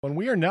And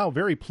we are now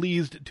very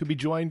pleased to be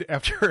joined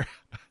after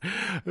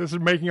this is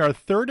making our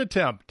third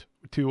attempt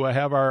to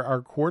have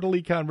our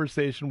quarterly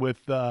conversation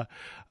with Northfield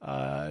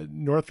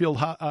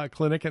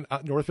Clinic and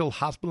Northfield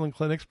Hospital and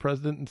Clinics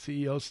President and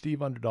CEO Steve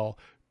Underdahl.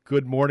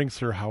 Good morning,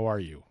 sir. How are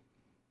you?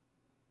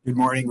 Good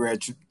morning,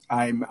 Rich.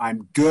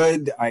 I'm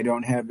good. I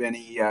don't have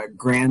any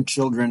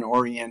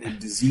grandchildren-oriented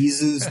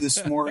diseases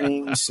this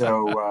morning,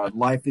 so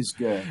life is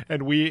good.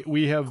 And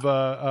we have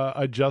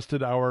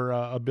adjusted our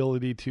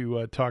ability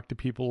to talk to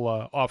people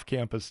off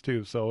campus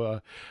too.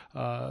 So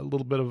a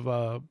little bit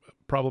of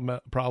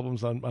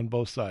problems on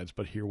both sides,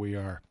 but here we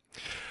are.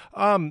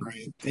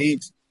 Right.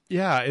 Thanks.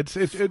 Yeah,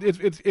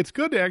 it's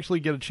good to actually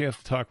get a chance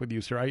to talk with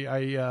you,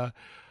 sir.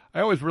 I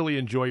always really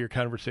enjoy your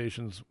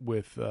conversations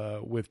with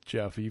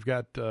Jeff. You've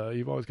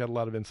always got a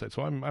lot of insight,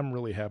 so I'm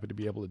really happy to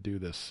be able to do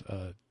this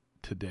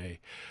today.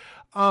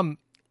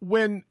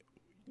 When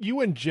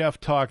you and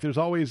Jeff talk, there's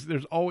always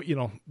the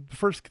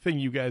first thing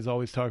you guys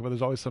always talk about.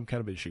 There's always some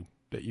kind of issue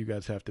that you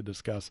guys have to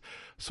discuss.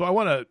 So I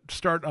want to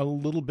start a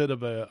little bit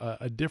of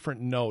a different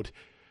note.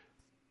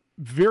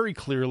 Very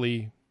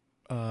clearly,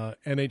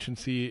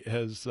 NHNC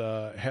has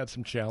had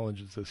some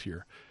challenges this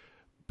year,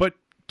 but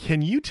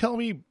can you tell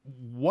me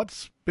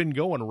what's been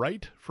going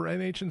right for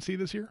NHNC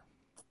this year?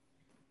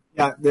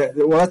 Yeah,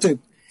 well,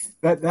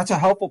 that's a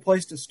helpful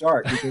place to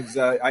start because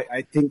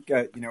I think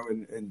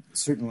and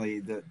certainly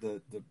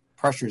the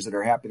pressures that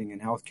are happening in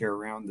healthcare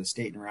around the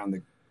state and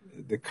around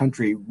the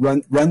country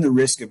run the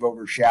risk of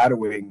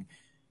overshadowing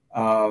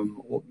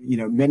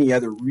many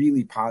other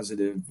really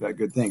positive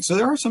good things. So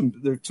there's some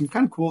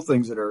kind of cool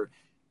things that are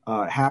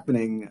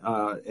happening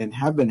and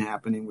have been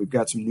happening. We've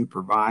got some new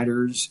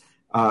providers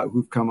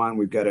who've come on.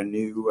 We've got a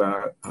new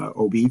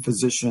OB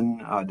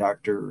physician,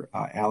 Dr.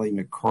 Allie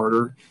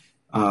McCarter,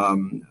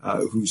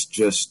 who's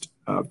just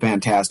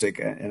fantastic.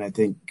 And I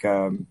think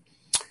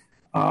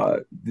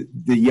the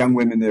young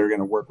women that are going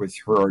to work with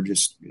her are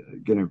just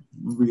going to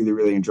really,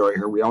 really enjoy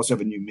her. We also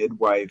have a new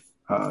midwife,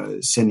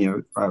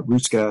 Senya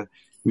Ruska,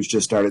 who's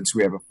just started. So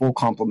we have a full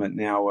complement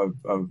now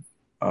of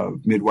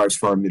midwives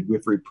for our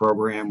midwifery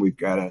program. We've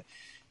got a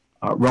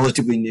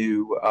relatively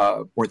new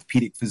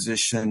orthopedic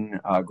physician,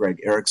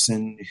 Greg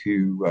Erickson,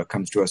 who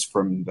comes to us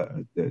from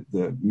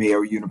the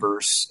Mayo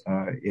universe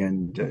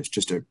and is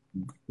just a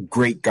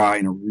great guy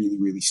in a really,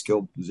 really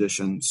skilled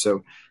position.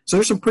 So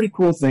there's some pretty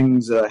cool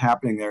things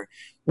happening there.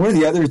 One of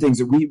the other things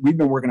that we've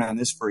been working on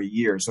this for a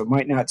year, so it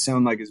might not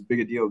sound like as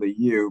big a deal to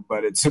you,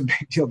 but it's a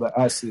big deal to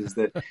us, is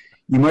that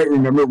you might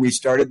remember we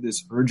started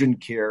this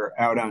urgent care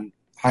out on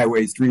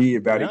Highway 3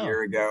 about a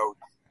year ago.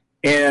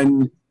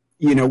 And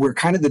we're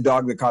kind of the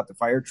dog that caught the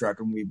fire truck,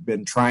 and we've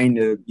been trying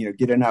to,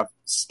 get enough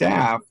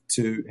staff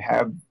to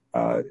have,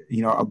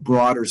 a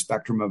broader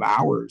spectrum of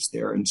hours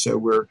there. And so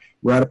we're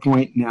at a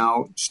point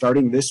now,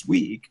 starting this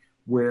week,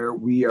 where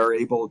we are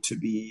able to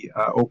be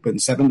open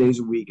 7 days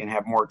a week and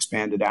have more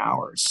expanded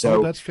hours.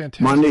 So that's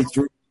fantastic. Monday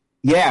through,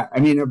 yeah. I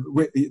mean,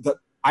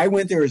 I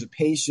went there as a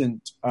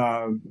patient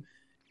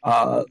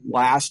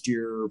last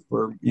year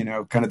for,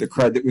 kind of the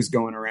crud that was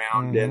going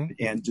around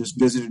and just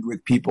visited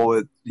with people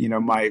at,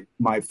 my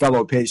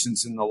fellow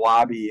patients in the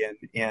lobby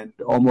and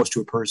almost to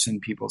a person,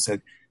 people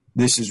said,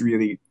 this is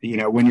really,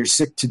 when you're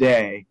sick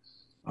today,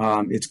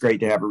 it's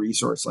great to have a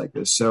resource like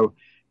this. So,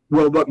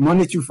 but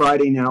Monday through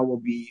Friday now will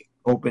be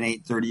open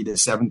 8:30 to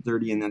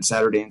 7:30, and then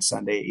Saturday and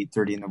Sunday,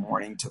 8:30 in the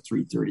morning to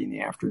 3:30 in the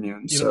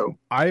afternoon.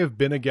 I have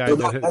been a guy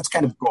that's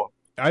kind of cool.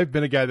 I've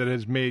been a guy that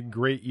has made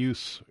great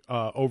use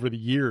over the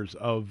years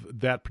of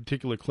that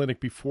particular clinic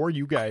before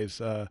you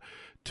guys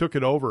took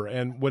it over.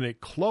 And when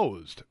it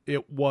closed,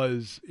 it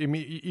was,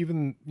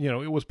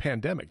 it was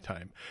pandemic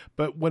time.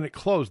 But when it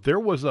closed, there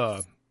was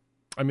a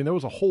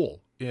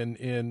hole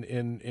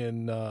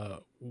in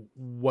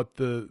what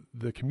the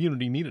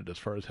community needed as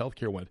far as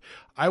healthcare went.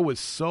 I was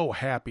so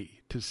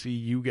happy to see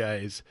you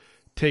guys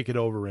take it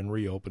over and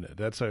reopen it.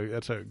 That's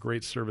a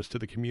great service to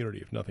the community,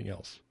 if nothing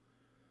else.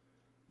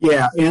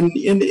 Yeah, and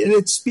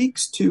it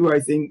speaks to, I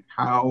think,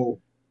 how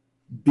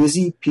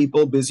busy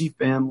people, busy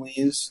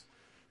families,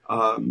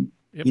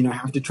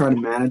 have to try to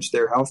manage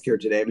their healthcare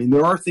today. I mean,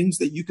 there are things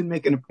that you can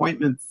make an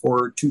appointment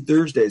for 2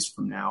 Thursdays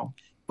from now,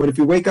 but if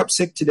you wake up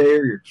sick today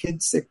or your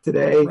kid's sick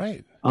today,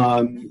 right.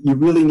 You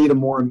really need a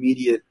more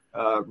immediate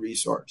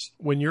resource.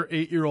 When your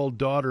 8-year-old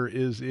daughter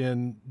is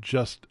in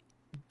just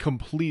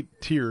complete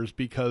tears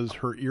because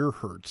her ear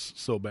hurts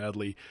so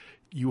badly,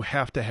 you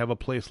have to have a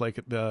place like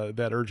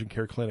that urgent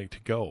care clinic to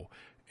go.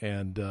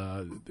 And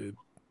I'm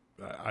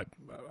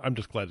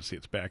just glad to see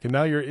it's back. And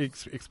now you're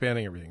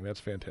expanding everything. That's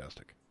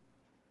fantastic.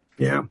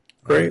 Yeah,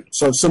 great.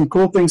 So some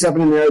cool things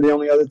happening there. The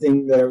only other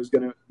thing that I was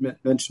going to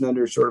mention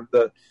under sort of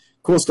the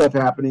cool stuff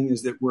happening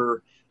is that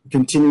we're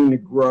continuing to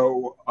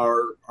grow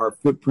our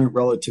footprint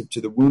relative to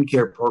the wound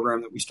care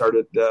program that we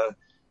started a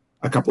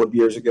couple of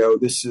years ago.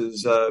 This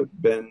has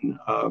been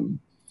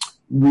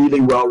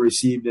really well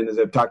received, and as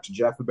I've talked to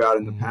Jeff about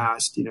in the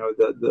past,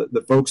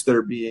 the folks that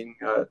are being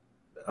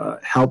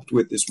helped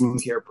with this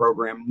wound care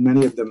program,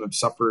 many of them have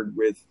suffered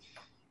with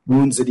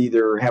wounds that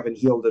either haven't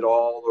healed at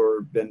all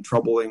or been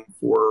troubling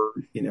for,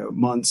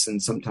 months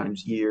and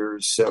sometimes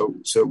years. So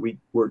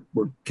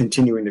we're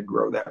continuing to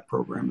grow that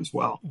program as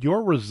well.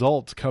 Your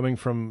results coming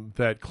from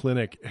that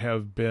clinic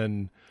have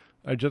been,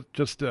 I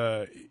just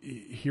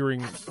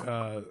hearing,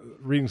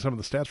 reading some of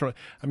the stats from it.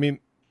 I mean,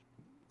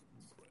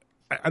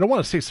 I don't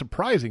want to say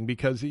surprising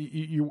because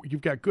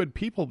you've got good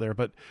people there,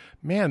 but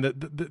man,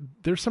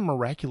 there's some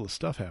miraculous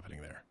stuff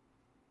happening there.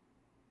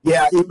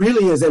 Yeah, it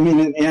really is. I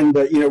mean,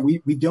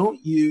 we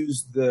don't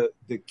use the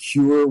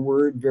cure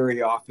word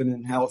very often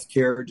in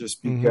healthcare,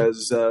 just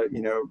because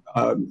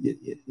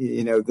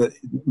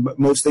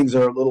most things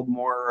are a little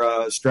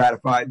more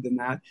stratified than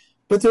that.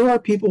 But there are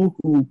people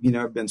who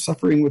have been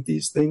suffering with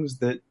these things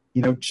that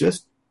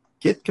just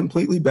get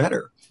completely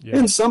better,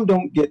 and some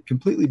don't get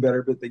completely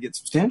better, but they get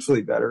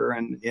substantially better,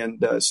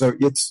 and so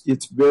it's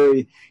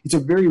a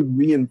very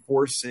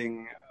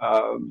reinforcing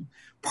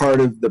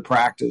part of the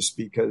practice,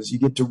 because you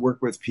get to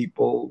work with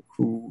people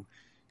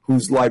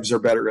whose lives are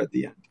better at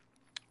the end.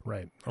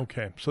 Right.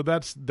 Okay. So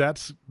that's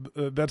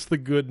the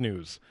good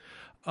news.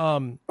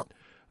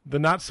 The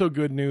not so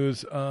good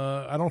news.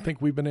 I don't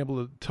think we've been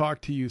able to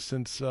talk to you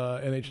since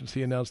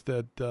NHC announced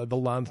that the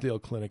Lonsdale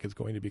Clinic is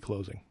going to be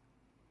closing.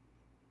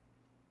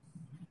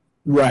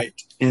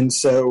 Right. And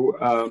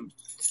so,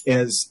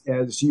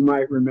 as you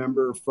might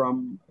remember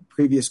from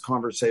previous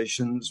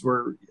conversations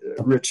where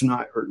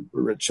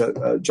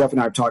Jeff and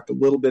I have talked a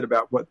little bit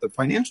about what the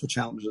financial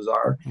challenges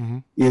are,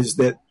 is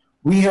that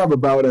we have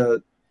about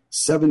a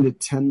 $7 to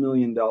 $10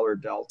 million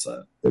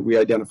delta that we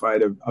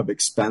identified of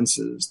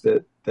expenses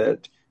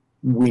that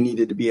we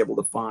needed to be able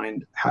to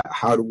find.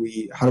 How do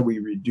we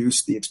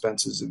reduce the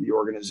expenses of the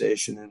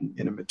organization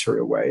in a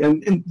material way?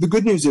 And the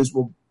good news is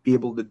we'll be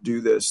able to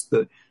do this.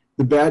 The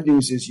bad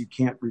news is you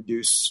can't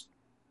reduce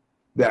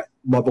that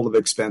level of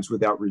expense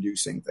without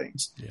reducing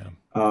things.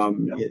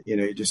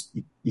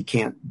 You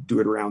can't do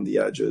it around the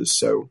edges.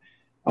 So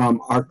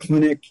our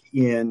clinic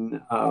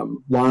in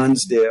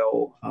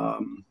Lonsdale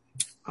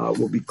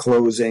will be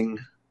closing,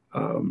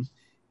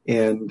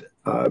 and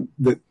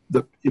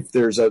if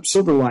there's a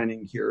silver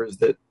lining here is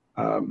that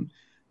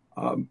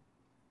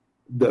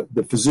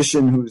the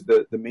physician who's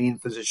the main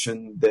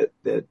physician that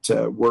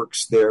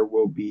works there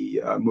will be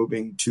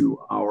moving to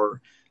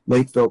our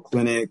Lakeville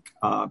clinic.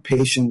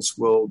 Patients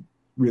will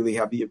really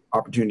have the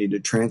opportunity to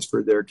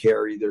transfer their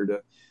care either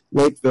to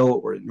Lakeville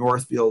or to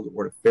Northfield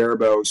or to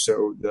Faribault.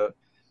 So the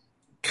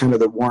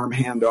warm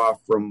handoff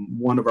from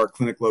one of our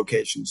clinic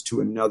locations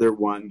to another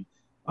one,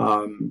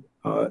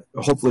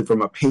 hopefully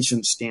from a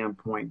patient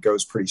standpoint,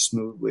 goes pretty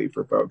smoothly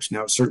for folks.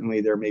 Now, certainly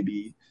there may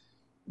be,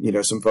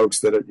 some folks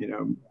that,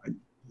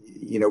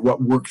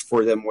 what worked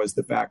for them was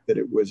the fact that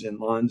it was in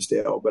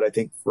Lonsdale. But I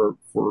think for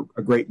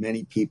a great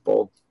many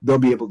people, they'll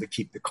be able to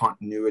keep the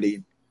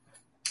continuity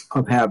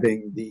of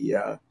having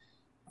the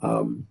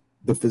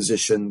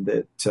physician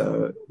that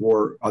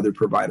or other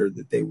provider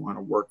that they want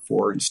to work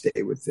for and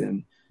stay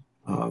within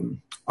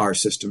our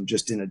system,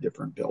 just in a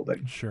different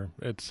building. Sure,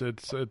 it's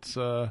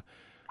a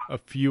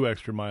few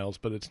extra miles,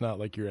 but it's not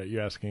like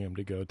you're asking them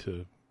to go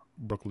to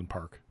Brooklyn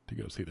Park to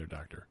go see their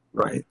doctor.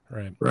 Right.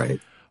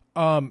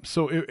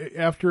 So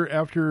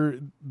after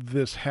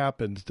this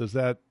happens, does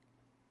that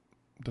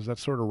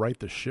sort of right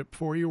the ship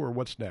for you, or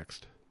what's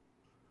next?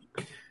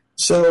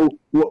 So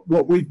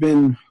what we've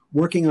been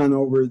working on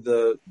over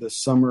the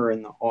summer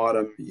and the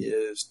autumn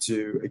is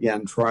to,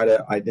 again, try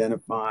to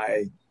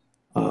identify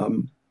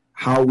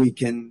how we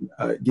can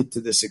get to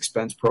this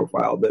expense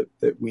profile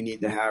that we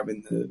need to have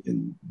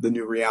in the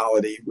new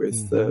reality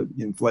with the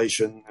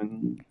inflation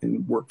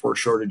and workforce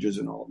shortages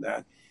and all of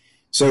that.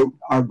 So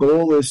our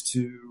goal is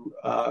to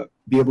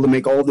be able to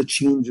make all the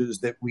changes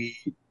that we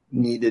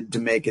needed to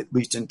make, at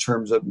least in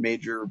terms of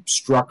major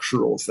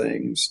structural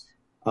things,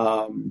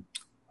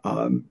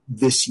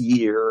 this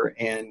year,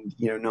 and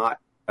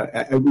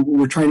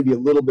we're trying to be a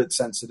little bit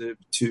sensitive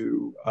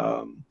to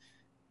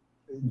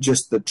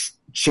just the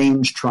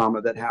change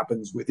trauma that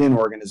happens within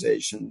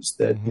organizations.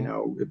 That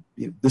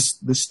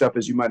this stuff,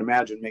 as you might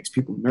imagine, makes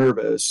people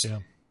nervous,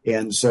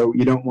 and so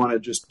you don't want to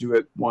just do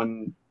it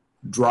one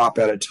drop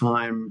at a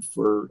time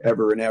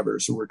forever and ever.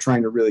 So we're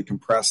trying to really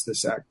compress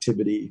this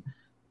activity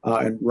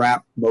and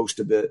wrap most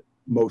of it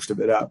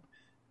up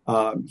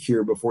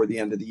here before the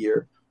end of the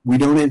year. We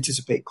don't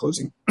anticipate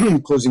closing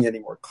any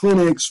more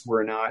clinics.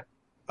 We're not,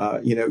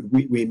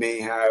 we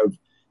may have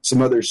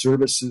some other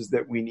services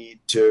that we need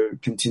to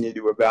continue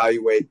to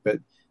evaluate, but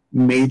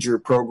major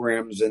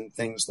programs and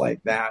things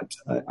like that,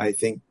 I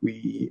think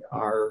we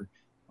are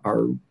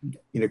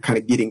kind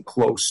of getting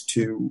close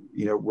to,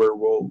 where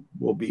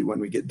we'll be when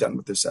we get done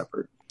with this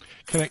effort.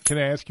 Can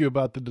I ask you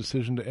about the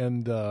decision to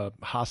end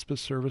hospice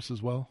service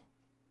as well?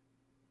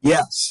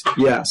 Yes.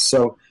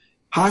 So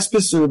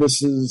hospice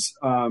services,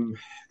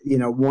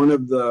 one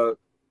of the,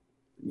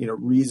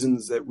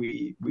 reasons that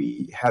we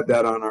had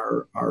that on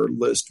our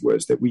list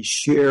was that we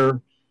share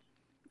a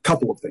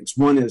couple of things.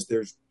 One is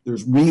there's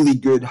really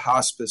good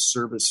hospice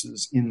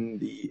services in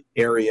the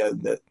area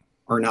that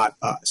are not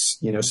us,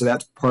 so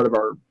that's part of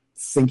our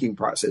thinking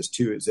process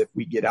too, is if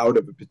we get out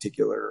of a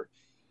particular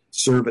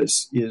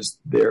service, is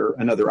there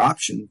another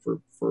option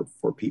for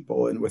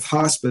people? And with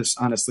hospice,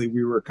 honestly,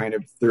 we were kind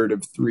of third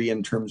of three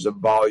in terms of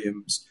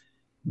volumes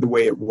the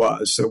way it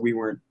was. So we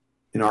weren't,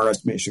 in our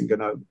estimation, going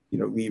to,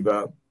 leave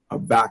a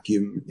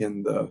vacuum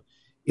in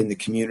the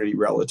community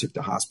relative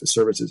to hospice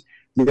services.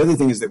 The other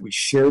thing is that we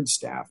shared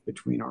staff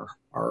between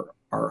our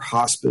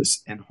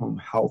hospice and home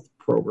health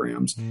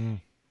programs.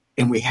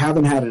 And we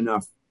haven't had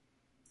enough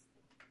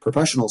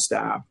professional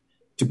staff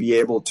to be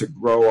able to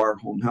grow our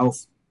home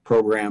health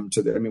program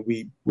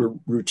we're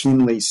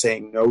routinely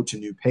saying no to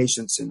new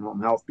patients in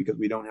home health because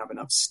we don't have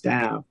enough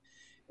staff.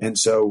 And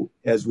so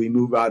as we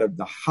move out of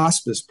the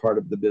hospice part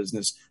of the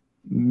business,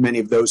 many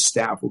of those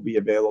staff will be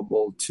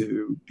available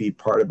to be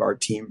part of our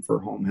team for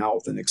home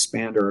health and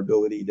expand our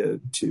ability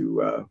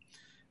to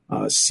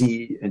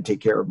see and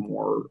take care of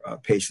more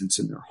patients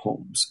in their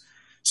homes.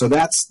 So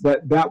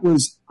that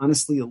was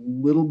honestly a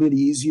little bit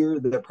easier.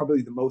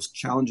 Probably the most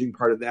challenging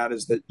part of that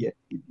is that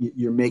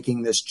you're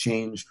making this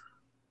change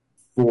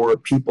for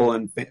people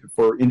and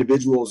for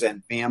individuals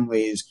and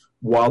families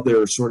while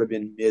they're sort of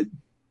in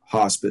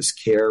mid-hospice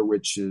care,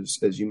 which is,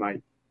 as you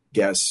might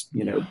guess,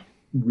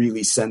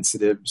 really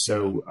sensitive.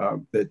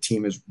 So the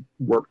team has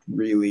worked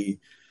really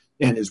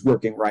and is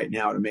working right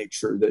now to make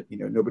sure that,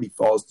 nobody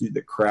falls through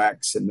the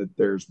cracks and that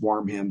there's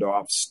warm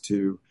handoffs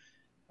to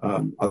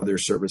other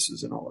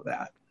services and all of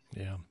that.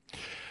 Yeah.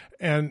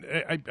 And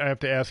I have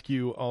to ask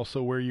you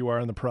also where you are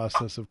in the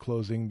process of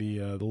closing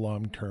the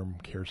long-term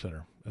care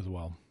center as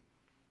well.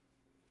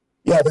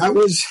 Yeah, that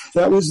was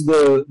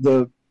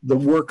the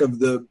work of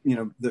the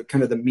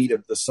kind of the meat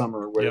of the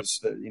summer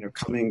was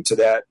coming to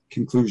that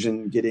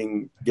conclusion,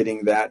 getting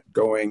that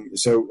going.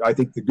 So I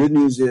think the good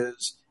news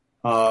is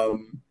all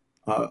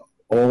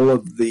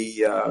of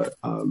the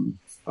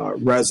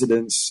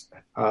residents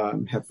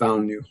have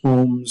found new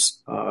homes.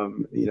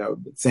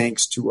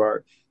 Thanks to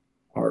our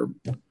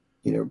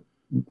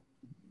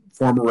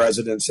former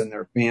residents and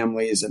their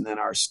families, and then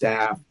our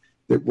staff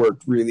that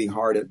worked really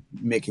hard at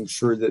making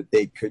sure that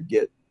they could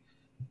get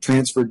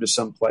transferred to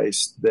some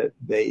place that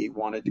they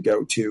wanted to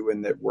go to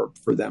and that worked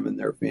for them and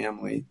their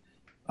family.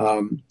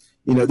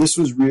 This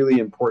was really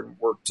important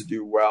work to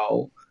do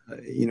well.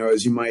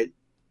 As you might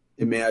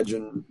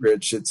imagine,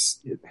 Rich, it's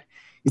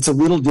a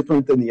little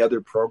different than the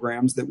other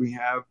programs that we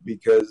have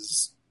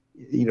because,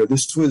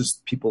 this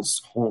was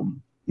people's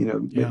home.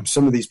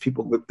 Some of these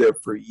people lived there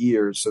for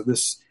years. So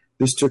this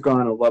took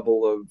on a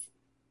level of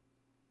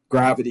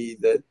gravity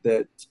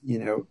that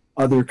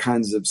other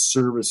kinds of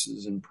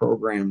services and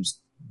programs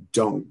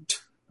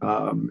don't.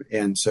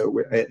 And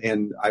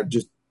I'm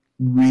just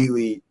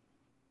really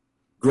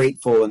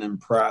grateful and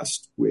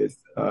impressed with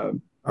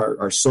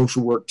our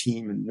social work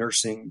team and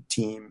nursing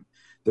team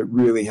that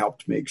really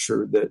helped make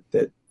sure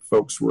that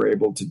folks were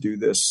able to do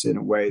this in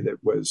a way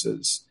that was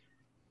as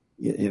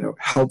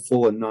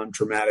helpful and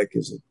non-traumatic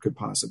as it could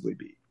possibly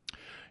be.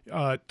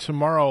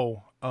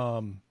 Tomorrow,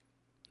 on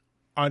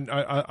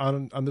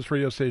this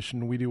radio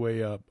station, we do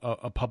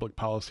a public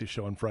policy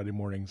show on Friday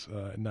mornings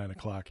at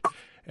 9:00.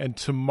 And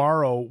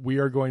tomorrow we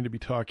are going to be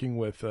talking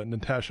with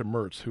Natasha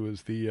Mertz, who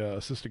is the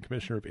Assistant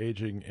Commissioner of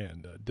Aging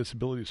and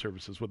Disability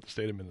Services with the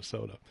state of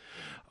Minnesota.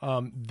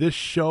 This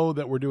show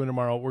that we're doing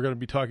tomorrow, we're going to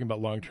be talking about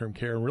long-term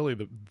care, and really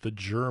the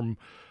germ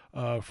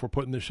for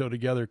putting this show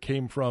together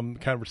came from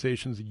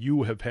conversations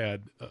you have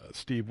had,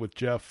 Steve, with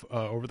Jeff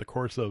over the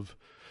course of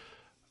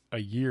a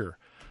year.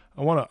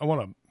 I'm going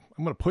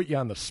to put you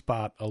on the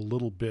spot a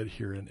little bit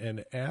here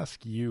and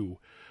ask you,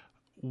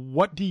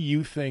 what do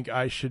you think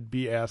I should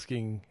be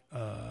asking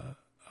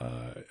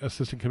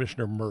Assistant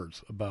Commissioner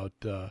Mertz about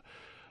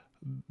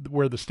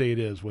where the state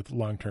is with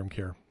long-term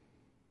care?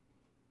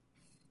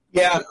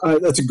 Yeah,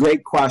 that's a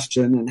great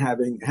question. And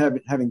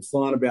having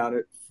thought about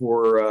it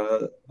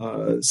for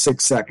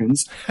 6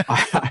 seconds,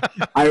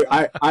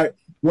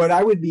 what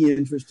I would be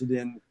interested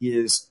in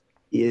is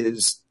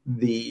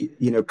the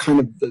kind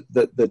of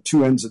the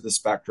two ends of the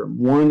spectrum.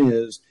 One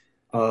is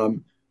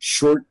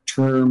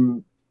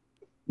short-term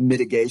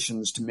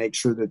mitigations to make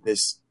sure that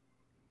this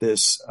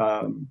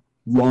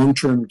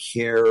long-term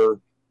care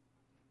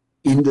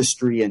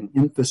industry and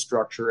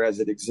infrastructure as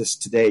it exists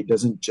today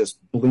doesn't just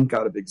blink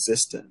out of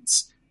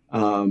existence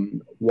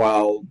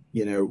while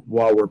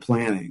we're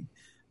planning.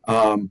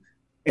 And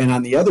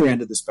on the other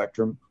end of the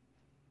spectrum,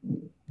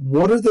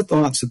 what are the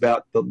thoughts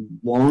about the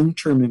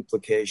long-term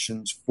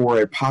implications for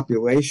a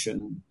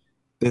population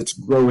that's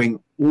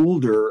growing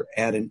older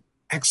at an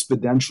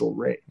exponential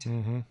rate?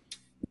 Mm-hmm.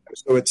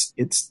 So it's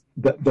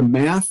the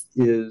math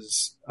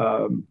is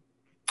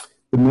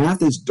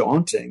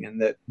daunting,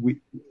 and that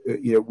we're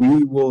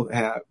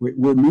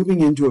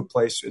moving into a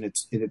place, and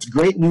it's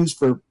great news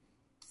for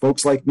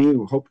folks like me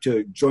who hope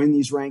to join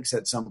these ranks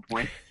at some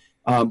point.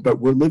 But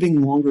we're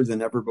living longer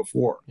than ever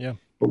before. Yeah.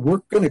 But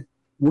we're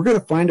gonna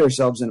find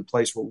ourselves in a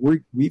place where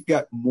we've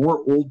got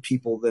more old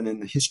people than in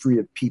the history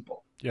of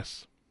people.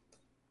 Yes.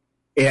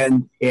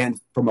 And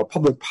from a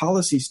public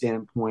policy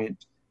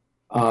standpoint,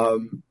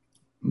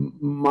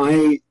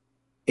 my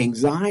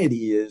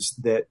anxiety is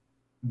that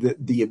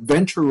the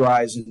event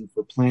horizon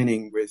for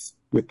planning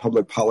with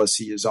public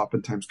policy is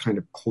oftentimes kind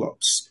of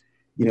close.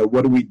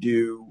 What do we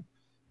do,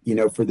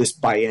 for this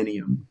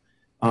biennium?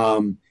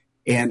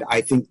 And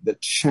I think the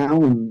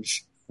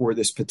challenge for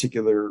this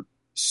particular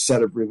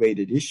set of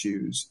related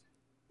issues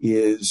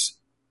is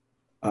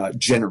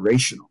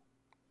generational.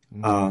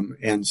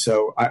 And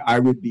so I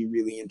would be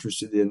really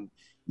interested in,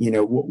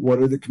 what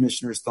are the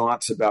commissioner's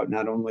thoughts about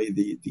not only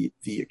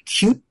the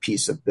acute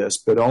piece of this,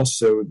 but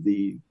also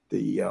the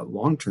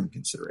long-term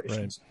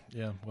considerations. Right.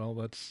 Yeah. Well,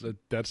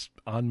 that's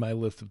on my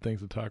list of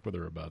things to talk with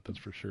her about. That's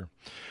for sure.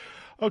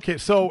 Okay.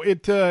 So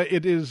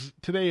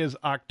today is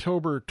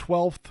October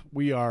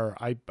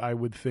 12th. I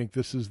would think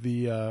this is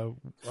the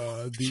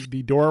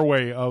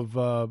doorway of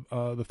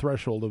the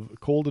threshold of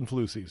cold and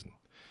flu season.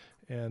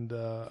 And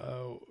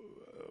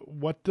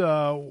what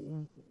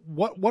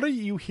are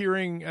you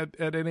hearing at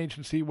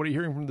NHC? What are you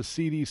hearing from the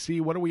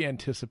CDC? What are we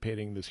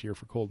anticipating this year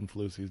for cold and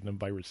flu season and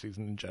virus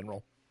season in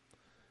general?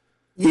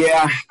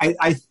 Yeah,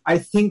 I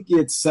think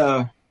it's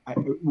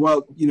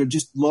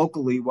just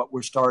locally, what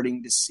we're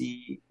starting to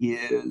see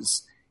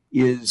is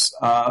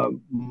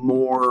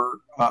more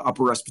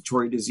upper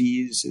respiratory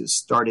disease is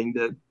starting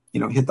to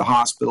hit the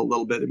hospital a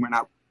little bit, and we're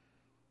not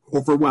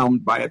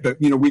overwhelmed by it. But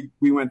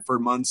we went for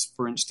months,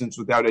 for instance,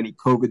 without any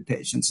COVID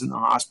patients in the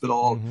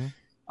hospital.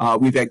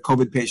 Mm-hmm. We've had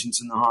COVID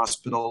patients in the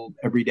hospital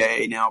every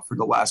day now for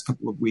the last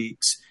couple of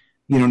weeks.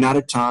 Not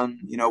a ton.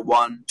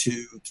 1,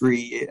 2,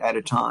 3 at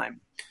a time.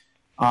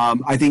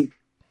 I think,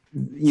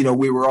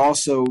 we were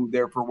also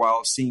there for a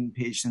while seeing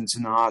patients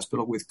in the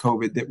hospital with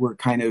COVID that were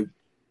kind of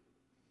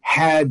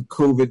had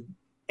COVID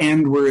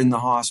and were in the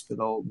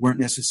hospital,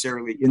 weren't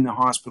necessarily in the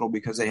hospital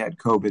because they had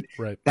COVID.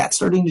 Right. That's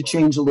starting to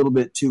change a little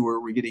bit too, where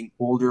we're getting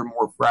older,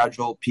 more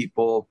fragile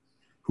people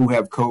who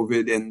have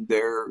COVID, and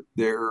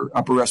their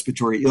upper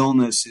respiratory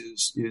illness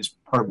is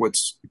part of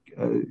what's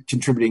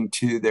contributing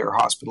to their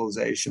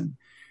hospitalization.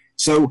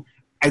 So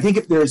I think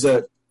if there's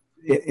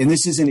and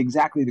this isn't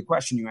exactly the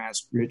question you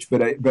asked, Rich,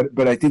 but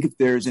I think if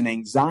there's an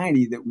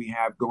anxiety that we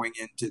have going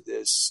into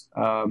this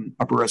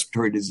upper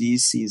respiratory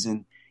disease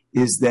season,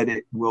 is that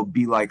it will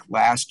be like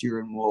last year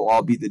and we'll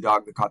all be the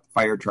dog that caught the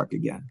fire truck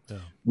again. Yeah.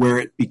 Where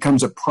it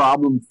becomes a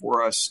problem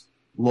for us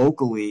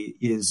locally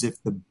is if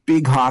the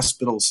big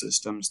hospital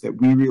systems that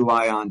we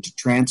rely on to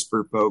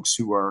transfer folks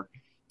who are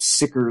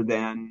sicker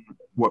than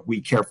what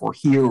we care for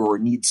here or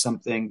need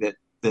something that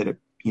a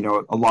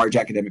large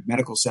academic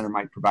medical center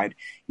might provide,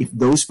 if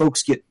those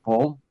folks get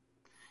full,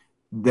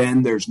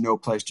 then there's no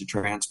place to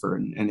transfer.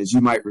 And as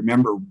you might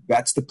remember,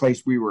 that's the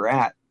place we were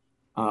at,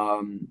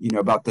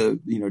 about the,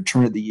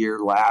 turn of the year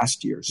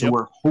last year. So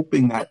We're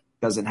hoping that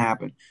doesn't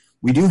happen.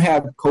 We do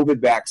have COVID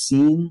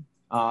vaccine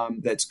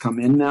that's come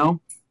in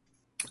now.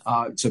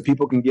 So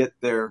people can get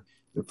their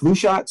flu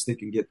shots. They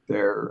can get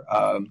their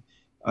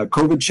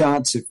COVID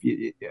shots.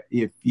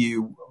 If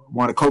you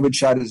want a COVID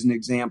shot as an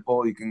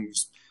example, you can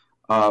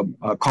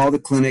call the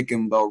clinic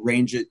and they'll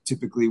arrange it.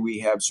 Typically, we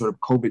have sort of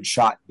COVID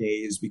shot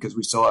days because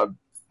we still have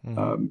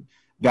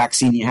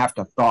vaccine you have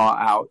to thaw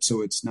out,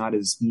 so it's not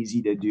as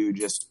easy to do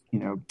just,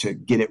 to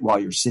get it while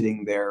you're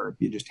sitting there if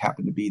you just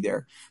happen to be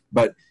there.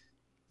 But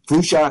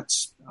flu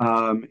shots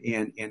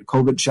and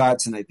COVID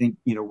shots, and I think,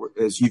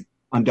 as you've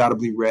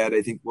undoubtedly read,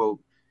 I think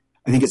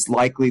it's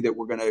likely that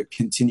we're going to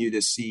continue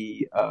to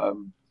see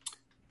COVID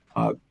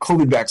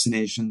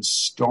vaccinations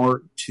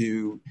start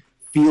to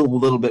feel a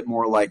little bit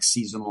more like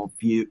seasonal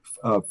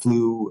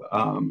flu,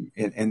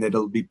 and that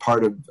it'll be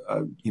part of,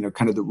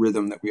 kind of the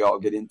rhythm that we all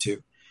get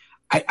into.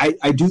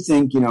 I do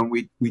think,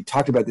 we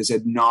talked about this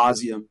ad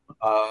nauseum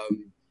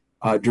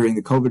during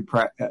the COVID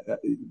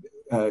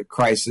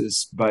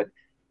crisis, but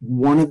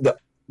one of the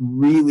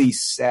really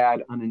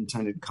sad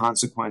unintended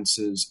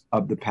consequences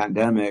of the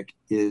pandemic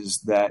is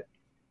that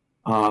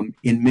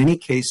in many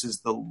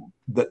cases,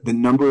 the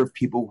number of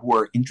people who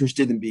are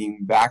interested in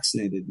being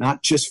vaccinated,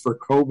 not just for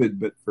COVID,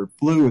 but for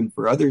flu and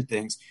for other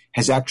things,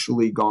 has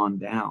actually gone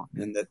down.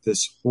 And that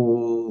this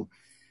whole,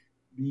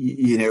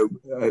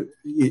 a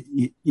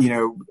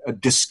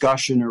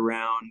discussion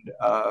around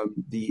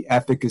the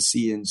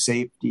efficacy and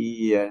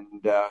safety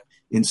and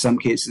in some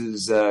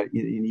cases,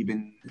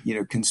 even,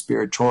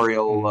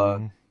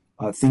 conspiratorial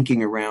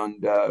thinking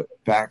around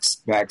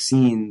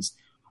vaccines,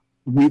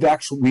 we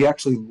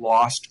actually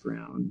lost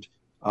ground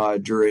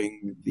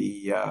during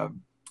the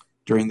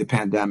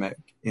pandemic,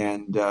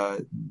 and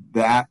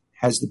that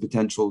has the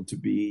potential to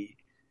be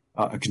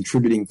a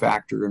contributing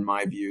factor, in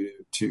my view,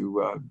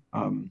 to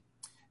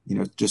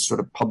just sort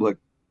of public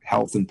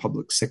health and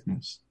public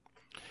sickness.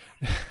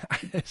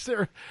 Is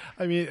there?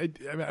 I mean,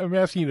 I'm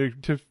asking you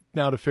to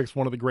fix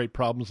one of the great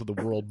problems of the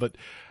world, but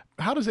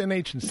how does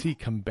NHC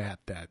combat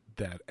that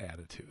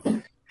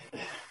attitude?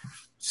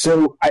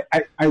 So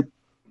I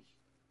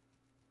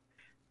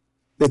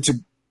that's a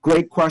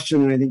great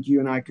question, and I think you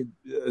and I could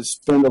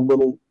spend a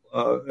little,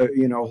 a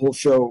whole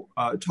show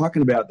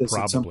talking about this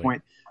Probably. At some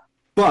point.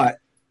 But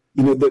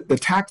the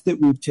tack that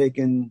we've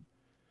taken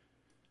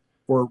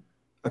for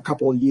a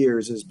couple of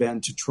years has been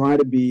to try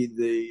to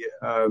be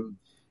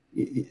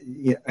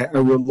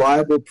a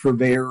reliable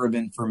purveyor of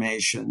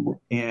information,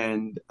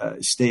 and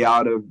stay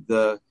out of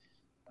the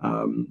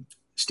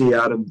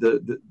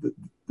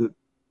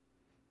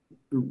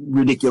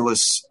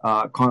ridiculous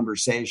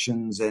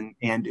conversations and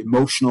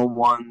emotional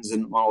ones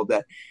and all of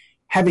that.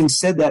 Having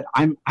said that,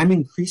 I'm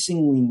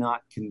increasingly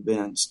not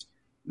convinced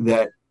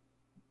that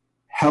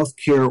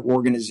healthcare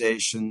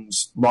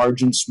organizations,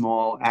 large and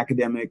small,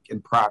 academic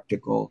and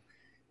practical,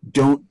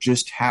 don't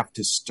just have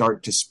to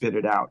start to spit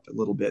it out a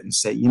little bit and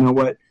say, you know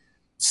what,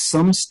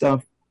 some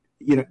stuff,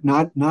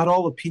 not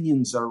all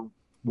opinions are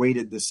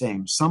weighted the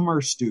same. Some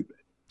are stupid.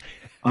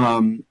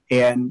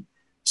 And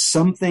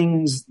some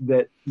things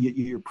that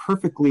you're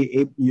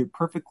perfectly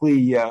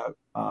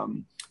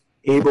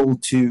able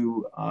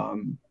to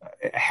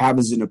have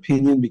as an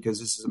opinion, because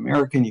this is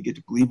America and you get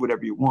to believe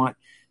whatever you want,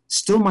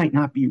 still might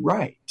not be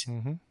right.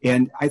 Mm-hmm.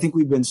 And I think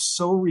we've been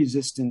so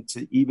resistant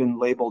to even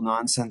label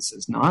nonsense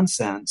as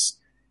nonsense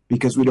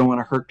because we don't want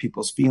to hurt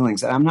people's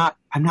feelings. And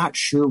I'm not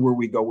sure where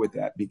we go with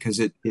that, because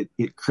it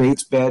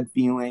creates bad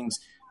feelings.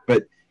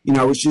 But,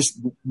 I was just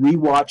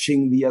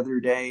rewatching the other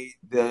day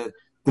the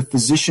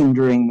physician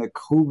during the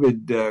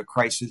COVID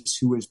crisis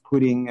who was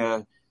putting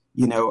a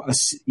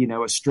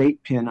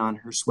straight pin on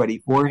her sweaty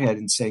forehead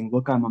and saying,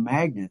 "Look, I'm a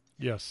magnet."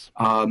 Yes.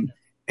 And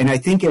I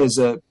think as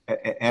an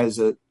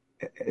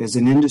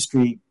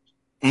industry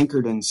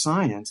anchored in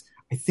science,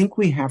 I think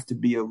we have to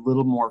be a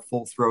little more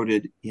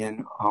full-throated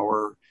in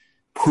our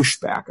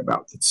pushback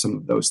about some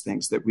of those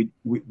things. That we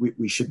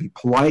should be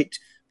polite,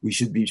 we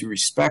should be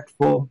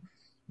respectful.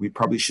 We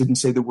probably shouldn't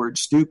say the word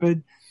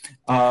stupid,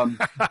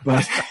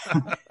 but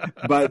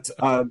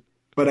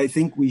I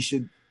think we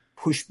should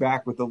push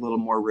back with a little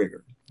more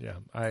rigor. Yeah,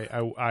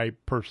 I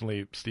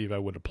personally, Steve, I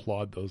would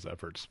applaud those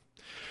efforts.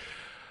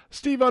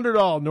 Steve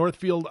Underdahl,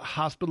 Northfield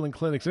Hospital and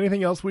Clinics.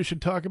 Anything else we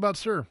should talk about,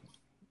 sir?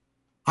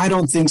 I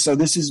don't think so.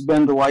 This has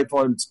been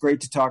delightful. It's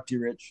great to talk to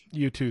you, Rich.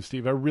 You too,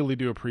 Steve. I really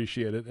do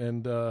appreciate it.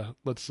 And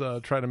let's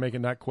try to make it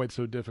not quite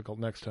so difficult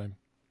next time.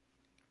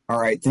 All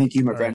right. Thank you, my friend.